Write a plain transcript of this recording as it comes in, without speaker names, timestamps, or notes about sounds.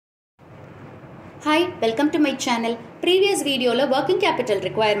Hi, welcome to my channel. Previous video la working capital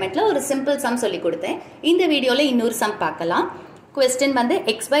requirement la ஒரு simple sum சொல்லி கொடுத்தேன். இந்த வீடியோல இன்னொரு sum பார்க்கலாம். Question வந்து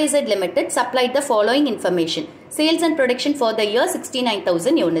XYZ Limited supplied the following information. Sales and production for the year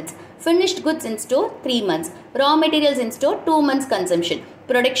 69,000 units. Finished goods in store 3 months. Raw materials in store 2 months consumption.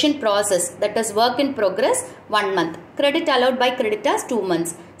 Production process, that is work in progress, 1 month. Credit allowed by creditors 2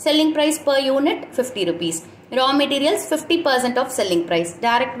 months. Selling price per unit 50 rupees. Raw materials 50% of selling price.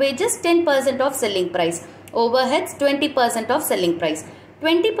 Direct wages 10% of selling price. Overheads 20% of selling price.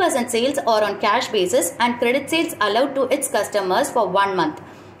 20% sales are on cash basis and credit sales allowed to its customers for 1 month.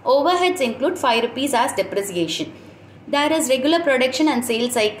 Overheads include 5 rupees as depreciation. There is regular production and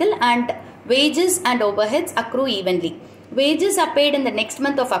sales cycle and wages and overheads accrue evenly. Wages are paid in the next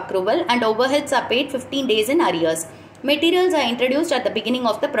month of accrual and overheads are paid 15 days in arrears. Materials are introduced at the beginning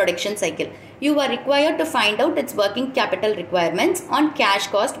of the production cycle. You are required to find out its working capital requirements on cash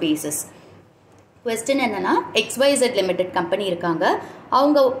cost basis. Question என்னன்னா XYZ Limited company இருக்காங்க.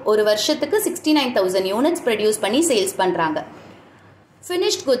 அவங்க ஒரு வருஷத்துக்கு 69,000 units produce பண்ணி sales பண்றாங்க.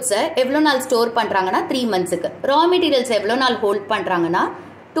 Finished goods எவ்வளோ நாள் store பண்றாங்கன்னா 3 monthsக்கு. Raw materials எவ்வளோ நாள் ஹோல்ட் பண்றாங்கன்னா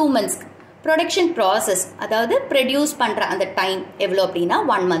 2 monthsக்கு. Production process அதாவது produce பண்ற அந்த டைம் எவ்வளோ அப்படின்னா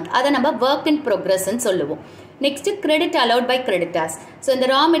 1 month. அதை நம்ம work in progress ன்னு சொல்லுவோம். Next, credit allowed by creditors. So, இந்த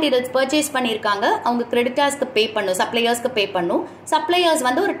raw materials purchase பண்ணிருக்காங்க, அவங்க creditorsக்கு pay பண்ணும், suppliersக்கு pay பண்ணும். Suppliers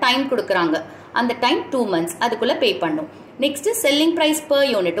வந்து ஒரு time கொடுக்குறாங்க. அந்த time 2 months. அதுக்குள்ள pay பண்ணும். Next, selling price per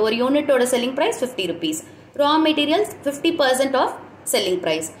unit. ஒரு யூனிட்டோட selling price 50 rupees. Raw materials 50% of selling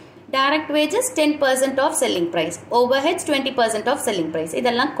price. Direct wages 10% of selling price. Overheads 20% of selling price.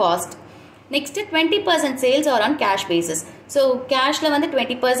 இதெல்லாம் cost. Next, 20% sales are on cash basis. So, cashல வந்து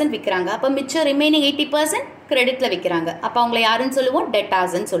 20% விக்கிறாங்க. அப்ப மிச்சம் remaining 80% creditல விக்கிறாங்க. அப்ப அவங்கள யாருன்னு சொல்லுவோம்?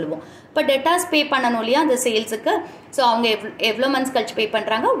 debtors ன்னு சொல்லுவோம். இப்ப debtors pay பண்ணணும் இல்லையா அந்த சேல்ஸுக்கு. So, அவங்க எவ்வளோ months கழிச்சு pay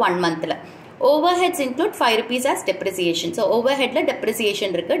பண்றாங்க? 1 monthல. Overheads include 5 rupees as depreciation. So, overheadல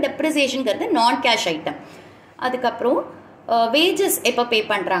depreciation இருக்கு. depreciationங்கிறது non-cash item. அதுக்கப்புறம் wages எப்போ பே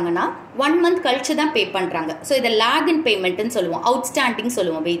பண்ணுறாங்கன்னா 1 month கழிச்சு தான் பே பண்ணுறாங்க. ஸோ இதை lag in paymentன்னு சொல்லுவோம், அவுட்ஸ்டாண்டிங்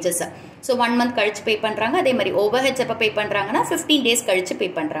சொல்லுவோம் wages. ஸோ 1 month கழிச்சு பே பண்ணுறாங்க. அதே மாதிரி overheads எப்போ பே பண்ணுறாங்கன்னா 15 days கழிச்சு பே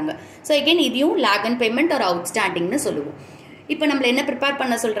பண்ணுறாங்க. ஸோ again இதையும் lag in payment or அவுட்ஸ்டாண்டிங்னு சொல்லுவோம். இப்போ நம்மள என்ன ப்ரிப்பேர்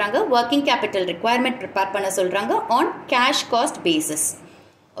பண்ண சொல்கிறாங்க? ஒர்க்கிங் கேபிட்டல் ரிக்வயர்மெண்ட் ப்ரிப்பேர் பண்ண சொல்கிறாங்க on cash cost basis.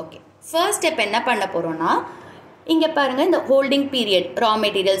 Okay, first step என்ன பண்ண போகிறோம்னா, இங்கே பாருங்கள், இந்த holding period, raw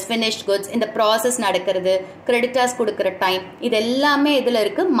materials, finished goods, இந்த ப்ராசஸ் நடக்கிறது, கிரெடிட்டர்ஸ் கொடுக்குற டைம், இது எல்லாமே இதில்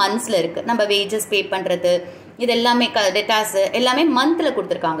இருக்குது, மந்த்ஸில் இருக்குது. நம்ம வேஜஸ் பே பண்ணுறது, இது எல்லாமே டெட்டாஸ் எல்லாமே மந்தில்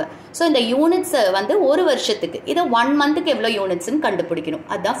கொடுத்துருக்காங்க. ஸோ இந்த யூனிட்ஸ் வந்து ஒரு வருஷத்துக்கு, இதை 1 monthக்கு எவ்வளோ யூனிட்ஸ்ன்னு கண்டுபிடிக்கணும்.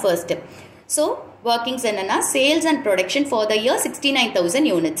 அதுதான் ஃபர்ஸ்ட் ஸ்டெப். ஸோ ஒர்க்கிங்ஸ் என்னென்னா, sales and production for the year 69,000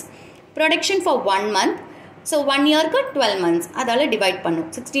 units. Production for 1 month. So 1 yearக்கு 12 months. அதால் டிவைட் பண்ணும்.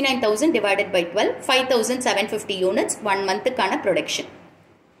 69,000 divided by 12, 5,750 units 1 monthக்கான production.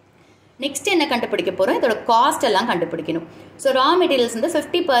 Next என்ன கண்டுபிடிக்க போகிறோம்? இதோட காஸ்ட் எல்லாம் கண்டுபிடிக்கணும். ஸோ ரா மெட்டீரியல்ஸ் வந்து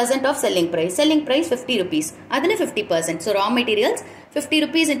 50% of selling price. Selling price 50 rupees. அதில் 50%. So raw materials 50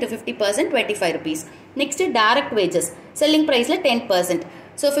 rupees into 50%, 25 rupees. Next direct wages. Selling ப்ரைஸில் 10%.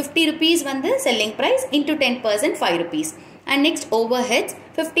 ஸோ 50 rupees வந்து selling price into 10%, 5 rupees. And next overheads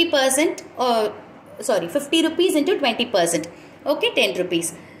 50 rupees into 20%. Okay, 10 rupees.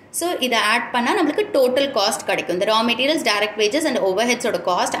 So இதை add பண்ணால் நம்மளுக்கு total cost கிடைக்கும். இந்த raw materials, direct wages and ஓவர்ஹெட்ஸோட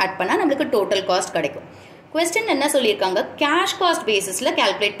cost add பண்ணால் நம்மளுக்கு total cost கிடைக்கும். கொஸ்டின் என்ன சொல்லியிருக்காங்க? கேஷ் காஸ்ட் பேசிஸில்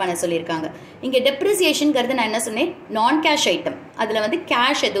கால்குலேட் பண்ண சொல்லியிருக்காங்க. இங்கே டெப்ரிசியேஷனுங்கிறது நான் என்ன சொன்னேன்? நான் கேஷ் ஐட்டம். அதில் வந்து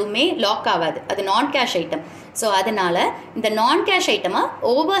கேஷ் எதுவுமே லாக் ஆகாது, அது நான் கேஷ் ஐட்டம். ஸோ அதனால இந்த நான் கேஷ் ஐட்டமாக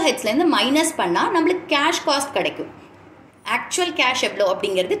ஓவர்ஹெட்ஸ்லேருந்து மைனஸ் பண்ணால் நம்மளுக்கு கேஷ் காஸ்ட் கிடைக்கும். ஆக்சுவல் கேஷ் எவ்வளோ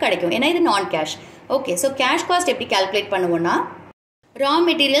அப்படிங்கிறது கிடைக்கும், ஏன்னா இது நான் cash. Okay, so cash cost எப்படி கால்குலேட் பண்ணுவோம்னா, ரா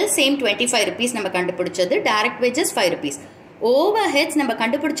மெட்டீரியல் சேம் 25 rupees நம்ம கண்டுபிடிச்சது, டைரக்ட் வேஜஸ் 5 rupees. ஓவர்ஹெட்ஸ் நம்ம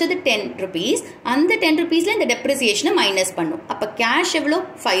கண்டுபிடிச்சது 10 rupees. அந்த 10 rupeesல இந்த டெப்ரிசியேஷனை மைனஸ் பண்ணும். அப்போ கேஷ் எவ்வளோ?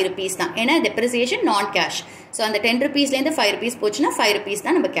 5 rupees தான், ஏன்னா டெப்ரிசியேஷன் நான் கேஷ். ஸோ அந்த 10 rupeesலேருந்து 5 rupees போச்சுன்னா 5 rupees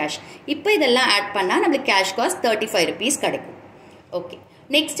தான் நம்ம கேஷ். இப்போ இதெல்லாம் ஆட் பண்ணால் நம்மளுக்கு கேஷ் காஸ்ட் 35 rupees கிடைக்கும். ஓகே,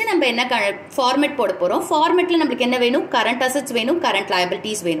 நெக்ஸ்ட் நம்ம என்ன ஃபார்மேட் போட போகிறோம்? ஃபார்மேட்டில் நம்மளுக்கு என்ன வேணும்? கரண்ட் அசட்ஸ் வேணும், கரண்ட்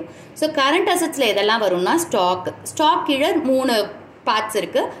லயபிலிட்டிஸ் வேணும். ஸோ கரண்ட் அசட்ஸில் எதெல்லாம் வரும்னா, ஸ்டாக் கீழே 3 பார்ட்ஸ்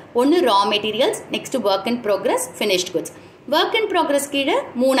இருக்குது. ஒன்று raw materials, next work in progress, finished goods. Work in progress கீழே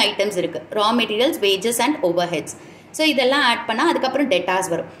 3 ஐட்டம்ஸ் இருக்குது, raw materials, wages and overheads. So இதெல்லாம் ஆட் பண்ணால் அதுக்கப்புறம் டெட்டாஸ்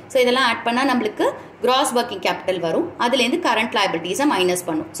வரும். ஸோ இதெல்லாம் ஆட் பண்ணால் நம்மளுக்கு கிராஸ் ஒர்க்கிங் கேபிட்டல் வரும். அதுலேருந்து கரண்ட் லயபிலிட்டிஸை மைனஸ்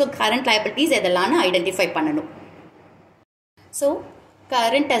பண்ணும். ஸோ கரண்ட் லயபிலிட்டிஸ் எதெல்லாம் ஐடென்டிஃபை பண்ணணும். So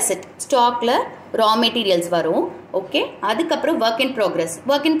current asset ஸ்டாக்ல raw materials வரும், ஓகே. அதுக்கப்புறம் work in progress.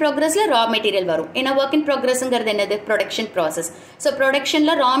 Work in ப்ரோக்ரஸில் raw material வரும். ஏன்னா ஒர்க் இன் ப்ரோக்ரஸ்ங்கிறது என்னது? Production process. ஸோ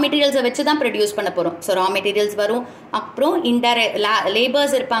ப்ரொடக்ஷனில் ரா மெட்டீரியல்ஸை வச்சு தான் ப்ரொடியூஸ் பண்ண போகிறோம். ஸோ ரா மெட்டீரியல்ஸ் வரும், அப்புறம்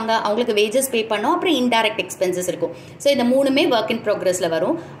லேபர்ஸ் இருப்பாங்க, அவங்களுக்கு வேஜஸ் பே பண்ணோம், அப்புறம் இன்டைரக்ட் எக்ஸ்பென்சஸ் இருக்கும். ஸோ இந்த மூணுமே ஒர்க் இன் ப்ரோக்ரஸில்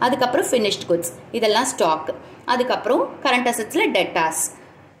வரும். அதுக்கப்புறம் ஃபினிஷ்ட் குட்ஸ், இதெல்லாம் ஸ்டாக். அதுக்கப்புறம் கரண்ட் அசெட்ஸில் டெட்டாஸ்.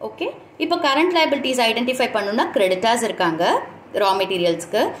 ஓகே. இப்போ கரண்ட் லைபிலிட்டிஸ் ஐடென்டிஃபை பண்ணணும்னா கிரெடிட்டாஸ் இருக்காங்க ரா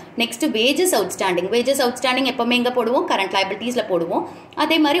மெட்டீரியல்ஸ்க்கு. Next wages outstanding. Wages outstanding எப்பவுமே எங்கே போடுவோம்? கரண்ட் லைபிலிட்டிஸில் போடுவோம்.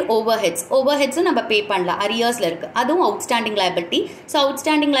 அதே மாதிரி ஓவர்ஹெட்ஸும் நம்ம பே பண்ணலாம், அரியர்ஸில் இருக்குது, அதுவும் அவுட்ஸ்டாண்டிங் லைபிலிட்டி. ஸோ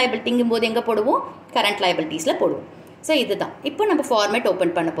அவுட்ஸ்டாண்டிங் லைபிலிட்டிங்கும் போது எங்கே போடுவோம்? கரண்ட் லைபிலிட்டிஸில் போடுவோம். ஸோ இதுதான் இப்போ நம்ம ஃபார்மேட்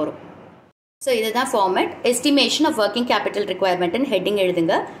ஓப்பன் பண்ண போகிறோம். ஸோ இதுதான் format. Estimation of working capital ரிக்வயர்மெண்ட்னு heading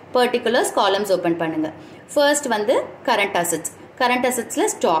எழுதுங்க. பர்டிகுலர்ஸ் காலம்ஸ் ஓப்பன் பண்ணுங்க. ஃபர்ஸ்ட் வந்து கரண்ட் அசெட்ஸ். கரண்ட்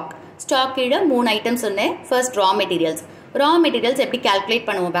அசெட்ஸில் ஸ்டாக் கீழே 3 ஐட்டம்ஸ் சொன்னேன். First raw materials. Raw materials எப்படி கால்குலேட்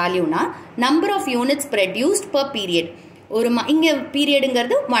பண்ணுவோம் வேல்யூனா, number of units produced per period. இங்கே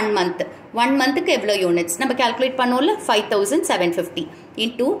பீரியடுங்கிறது 1 மந்த். 1 மந்த்துக்கு எவ்வளோ யூனிட்ஸ் நம்ம கால்குலேட் பண்ணுவோம்ல, 5750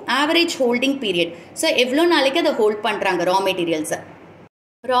 into average holding period. So எவ்வளோ நாளைக்கு அதை ஹோல்ட் பண்ணுறாங்க ரா மெட்டீரியல்ஸை.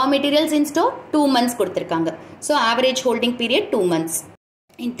 Raw materials in store 2 months கொடுத்துருக்காங்க. So average holding period 2 months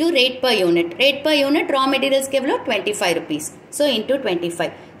into rate per unit. Rate per unit raw materials ke evlo 25 rupees. So into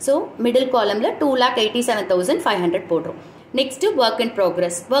 25. So middle column la 2,87,500 podrom. Next work in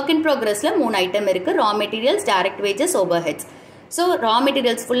progress. Work in progress la 3 item irukku, raw materials, direct wages, overheads. So raw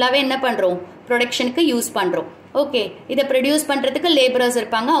materials full ave enna pandrom, production ku use pandrom. Okay, இதை produce பண்ணுறதுக்கு labourers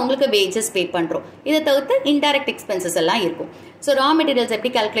இருப்பாங்க, அவங்களுக்கு wages பே பண்ணுறோம். இதை தவிர்த்து indirect expenses எல்லாம் இருக்கும். So raw materials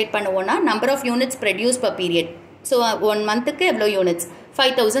எப்படி கால்குலேட் பண்ணுவோம்னா, number of units produce per period. So 1 மந்த்துக்கு எவ்வளோ units?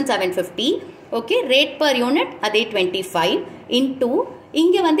 5750. Okay. Rate per unit அதே 25 இன்டூ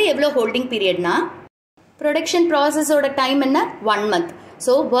இங்கே வந்து எவ்வளோ ஹோல்டிங் பீரியட்னா, ப்ரொடக்ஷன் ப்ராசஸோட டைம் என்ன? 1 month.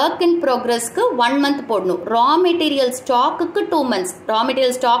 So work in ப்ரோக்ரஸ்க்கு 1 month போடணும். Raw material ஸ்டாக்குக்கு 2 months. Raw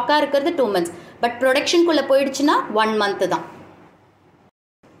material ஸ்டாக்காக இருக்கிறது 2 months. பட் ப்ரொடக்ஷனுக்குள்ளே போயிடுச்சுன்னா 1 month தான்.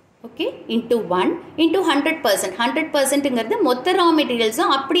 ஓகே. Into 1 into 100%. 100%ங்கிறது மொத்த ரா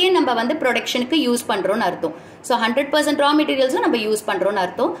மெட்டீரியல்ஸும் அப்படியே நம்ம வந்து ப்ரொடக்ஷனுக்கு யூஸ் பண்ணுறோன்னு அர்த்தம். ஸோ 100% ரா மெட்டீரியல்ஸும் நம்ம யூஸ் பண்ணுறோன்னு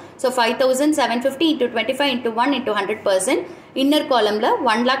அர்த்தம். So 5750 into 25 into 1 into 100%. Inner காலமில்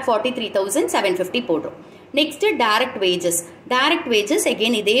 1,43,750 போடுறோம். Next direct wages. Direct wages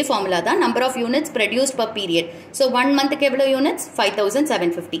again இதே ஃபார்முலா தான், number of units produce per period. So 1 மந்த்துக்கு எவ்வளோ யூனிட்ஸ்?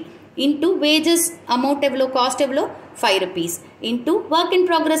 5750 இன்டூ வேஜஸ் அமௌண்ட் எவ்வளோ, காஸ்ட் எவ்வளோ? 5 rupees into work in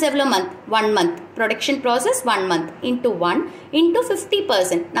progress எவ்வளோ month? 1 month. Production process 1 month into 1 into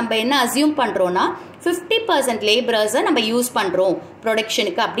 50%. நம்ம என்ன assume பண்ணுறோன்னா 50% லேபரர்ஸை நம்ம யூஸ் பண்ணுறோம்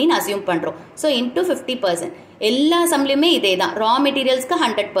ப்ரொடக்ஷனுக்கு அப்படின்னு அசியூம் பண்ணுறோம். So into 50%. எல்லா சம்லையுமே இதே தான். ரா மெட்டீரியல்ஸ்க்கு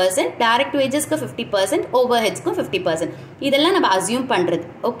 100%, டைரக்ட் வேஜஸ்க்கு 50%, ஓவர்ஹெட்ஸ்க்கும் 50%. இதெல்லாம் நம்ம அசியூம் பண்ணுறது.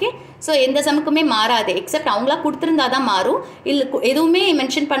 ஓகே. ஸோ எந்த சமுக்குமே மாறாது, எக்ஸப்ட் அவங்களா கொடுத்துருந்தா தான் மாறும். இல்லை எதுவுமே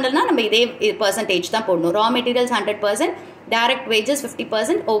மென்ஷன் பண்ணலன்னா நம்ம இதே பர்சன்டேஜ் தான் போடணும். Raw materials 100%, direct wages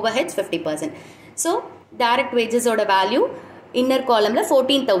 50%, overheads 50%. So direct வேஜஸோட value inner காலமில்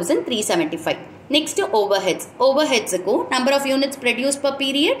 14,375. Next overheads. ஓவர்ஹெட்ஸுக்கும் number of units produce per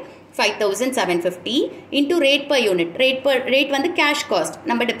period 5750 into rate per unit. Rate வந்து கேஷ் காஸ்ட்,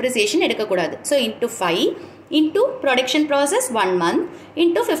 நம்ம டெப்ரிசியேஷன் எடுக்கக்கூடாது. So into 5 into production process 1 month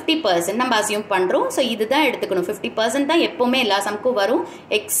into 50% நம்ம assume பண்ணுறோம். So இதுதான் எடுத்துக்கணும். 50% தான் எப்போவுமே எல்லா சம்க்கும் வரும்,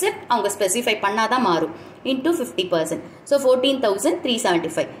 எக்ஸப்ட் அவங்க ஸ்பெசிஃபை பண்ணாதான் மாறும். இன்டூ 50%. ஸோ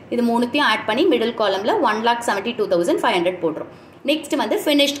 14,375. இது மூணுத்தையும் ஆட் பண்ணி மிடில் காலமில் 1,72,500 போடுறோம். நெக்ஸ்ட் வந்து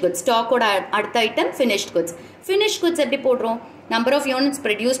ஃபினிஷ்ட் குட்ஸ். ஸ்டாக்கோட அடுத்த item finished goods. Finished goods எப்படி போடுறோம்? Number of units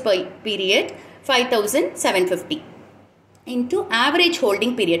produce per period 5750 into average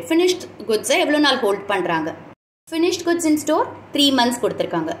holding period. Finished குட்ஸை எவ்வளோ நாள் ஹோல்ட் பண்ணுறாங்க? Finished goods in store 3 months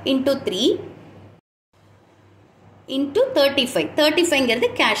கொடுத்துருக்காங்க. Into 3 into 35. 35ங்கிறது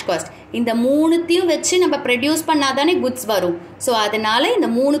cash cost. இந்த மூணுத்தையும் வச்சு நம்ம ப்ரொடியூஸ் பண்ணாதானே குட்ஸ் வரும். ஸோ அதனால இந்த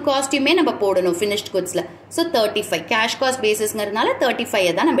 3 காஸ்ட்டையுமே நம்ம போடணும் ஃபினிஷ்ட் குட்ஸில். ஸோ 35 கேஷ் காஸ்ட் பேசிஸ்ங்கிறதுனால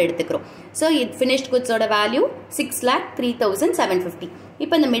 35 தான் நம்ம எடுத்துக்கிறோம். ஸோ இது ஃபினிஷ்ட் குட்ஸோட வேல்யூ 6,03,750.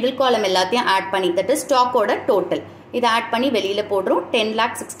 இப்போ இந்த மிடில் காலம் எல்லாத்தையும் ஆட் பண்ணி, தட் இஸ் ஸ்டாக்கோட டோட்டல், இதை ஆட் பண்ணி வெளியில் போடுறோம்.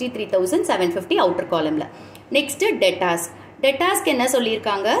 10,63,750 அவுட்டர் காலமில். Next debtors. டெட்டாஸ்க்கு என்ன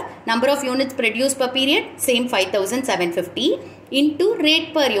சொல்லியிருக்காங்க? Number of units produce per period same 5750 into rate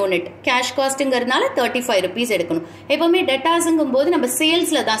per unit. Cash காஸ்ட்டுங்கிறதுனால 35 rupees எடுக்கணும். எப்போவுமே டெட்டாஸுங்கும் போது நம்ம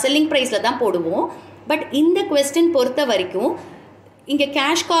சேல்ஸில் தான், செல்லிங் ப்ரைஸில் தான் போடுவோம். பட் இந்த கொஸ்டின் பொறுத்த வரைக்கும் இங்கே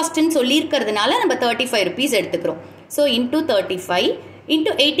கேஷ் காஸ்ட்டுன்னு சொல்லியிருக்கிறதுனால நம்ம 35 rupees எடுத்துக்கிறோம். So into 35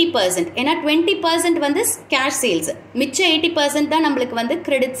 into 80%. ஏன்னா 20% வந்து கேஷ் சேல்ஸ், மிச்சம் 80% தான் நம்மளுக்கு வந்து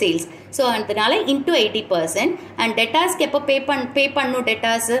கிரெடிட் சேல்ஸ். ஸோ அதனால இன்டூ 80%. அண்ட் டெட்டாஸ்க்கு எப்போ பே பண்ணணும்?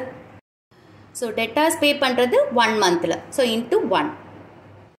 டெட்டாஸு ஸோ டெட்டாஸ் பே பண்ணுறது 1 மந்தில். So into 1.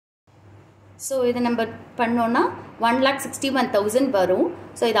 ஸோ இதை நம்ம பண்ணோன்னா 1,61,000 வரும்.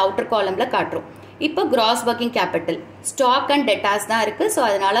 ஸோ இது அவுட்டர் காலமில் காட்டுறோம். இப்போ cross working capital stock and debtors தான் இருக்குது. ஸோ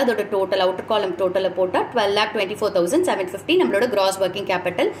அதனால் அதோட டோட்டல் அவுட்டர் காலம் டோட்டலை போட்டால் 12,24,750 நம்மளோட கிராஸ் ஒர்க்கிங்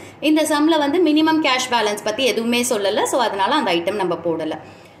கேபிட்டல். இந்த சம்மில் வந்து மினிமம் கேஷ் பேலன்ஸ் பற்றி எதுவுமே சொல்லலை. ஸோ அதனால் அந்த ஐட்டம் நம்ம போடலை.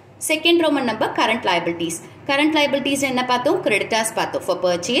 Second Roman number current liabilities. Current liabilities என்ன பார்த்தோம்? கிரெடிட்டாஸ் பார்த்தோம் ஃபார்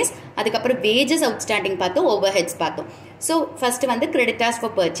பர்ச்சேஸ். அதுக்கப்புறம் வேஜஸ் அவுட்ஸ்டாண்டிங் பார்த்தோம், ஓவர் ஹெட்ஸ் பார்த்தோம். ஸோ ஃபஸ்ட்டு வந்து creditors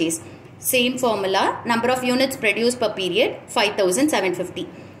for purchase. Same formula, number of units produce per period 5,750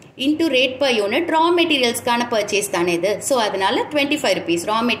 into rate per unit. Raw மெட்டீரியல்ஸ்க்கான purchase தானே இது. So அதனால 25 rupees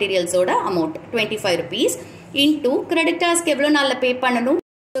ரா மெட்டீரியல்ஸோட அமௌண்ட் 25 rupees இன்டூ கிரெடிட்டாஸ்க்கு எவ்வளோ நாளில் பே பண்ணணும்.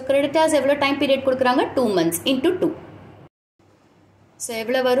 ஸோ கிரெடிட்டாஸ் எவ்வளோ டைம் பீரியட் கொடுக்குறாங்க? 2 months இன்டூ 2. ஸோ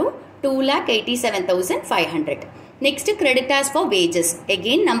எவ்வளோ வரும்? 2,87,500. Next creditors for wages.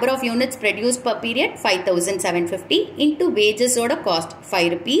 Again number of units produce per period 5,750 into வேஜஸோட cost 5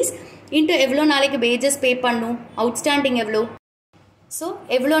 rupees into எவ்வளோ நாளைக்கு வேஜஸ் பே பண்ணும்? அவுட்ஸ்டாண்டிங் எவ்வளோ? ஸோ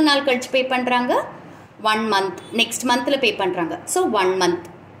எவ்வளோ நாள் கழிச்சு பே பண்ணுறாங்க? 1 month. நெக்ஸ்ட் மந்தில் பே பண்ணுறாங்க. So 1 month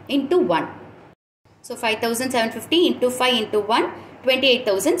into 1. So 5,750 into 5 into 1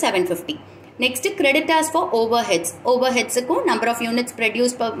 28,750. Next creditors for over heads. Over ஹெட்ஸுக்கும் number of units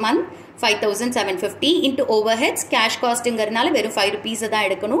produce per month 5,750 into over heads cash காஸ்ட்டுங்கிறதுனால வெறும் 5 rupees தான்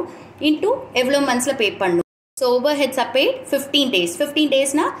எடுக்கணும். இன்டூ எவ்வளோ மந்த்ஸில் பே பண்ணணும்? So over heads அப்பேட் 15 days. 15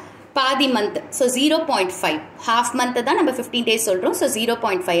 daysனா பாதி மந்த். ஸோ 0.5 ஹாஃப் மந்த் தான் நம்ம 15 days சொல்கிறோம். So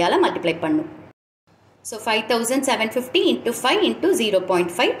 0.5ஆல் multiply பண்ணும். ஸோ 5,750 இன்டூ 5 இன்டூ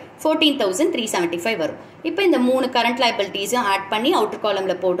 0.5 14,375 வரும். இப்போ இந்த 3 கரண்ட் லைபிலிட்டிஸும் ஆட் பண்ணி அவுட்டர்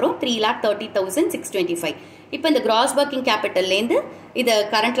காலமில் போடுறோம். 3,30,625. இப்போ இந்த கிராஸ் ஒர்க்கிங் கேபிட்டல்லேருந்து இதை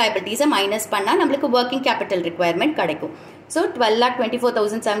கரண்ட் லைபிலிட்டிஸை மைனஸ் பண்ணால் நம்மளுக்கு ஒர்க்கிங் கேபிட்டல் ரிக்வயர்மெண்ட் கிடைக்கும். So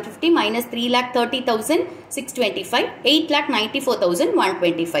 12,24,750 minus 3,30,625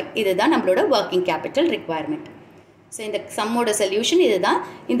 8,94,125. இதுதான் நம்மளோட ஒர்க்கிங் கேபிட்டல் ரிக்வயர்மெண்ட். ஸோ இந்த சம்மோட சொல்யூஷன் இதுதான்.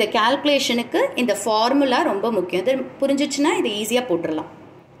 இந்த கால்குலேஷனுக்கு இந்த ஃபார்முலா ரொம்ப முக்கியம். இது புரிஞ்சிச்சுன்னா இதை ஈஸியாக போட்டுடலாம்.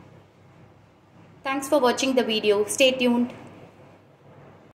 தேங்க்ஸ் ஃபார் வாட்சிங் த வீடியோ. Stay tuned.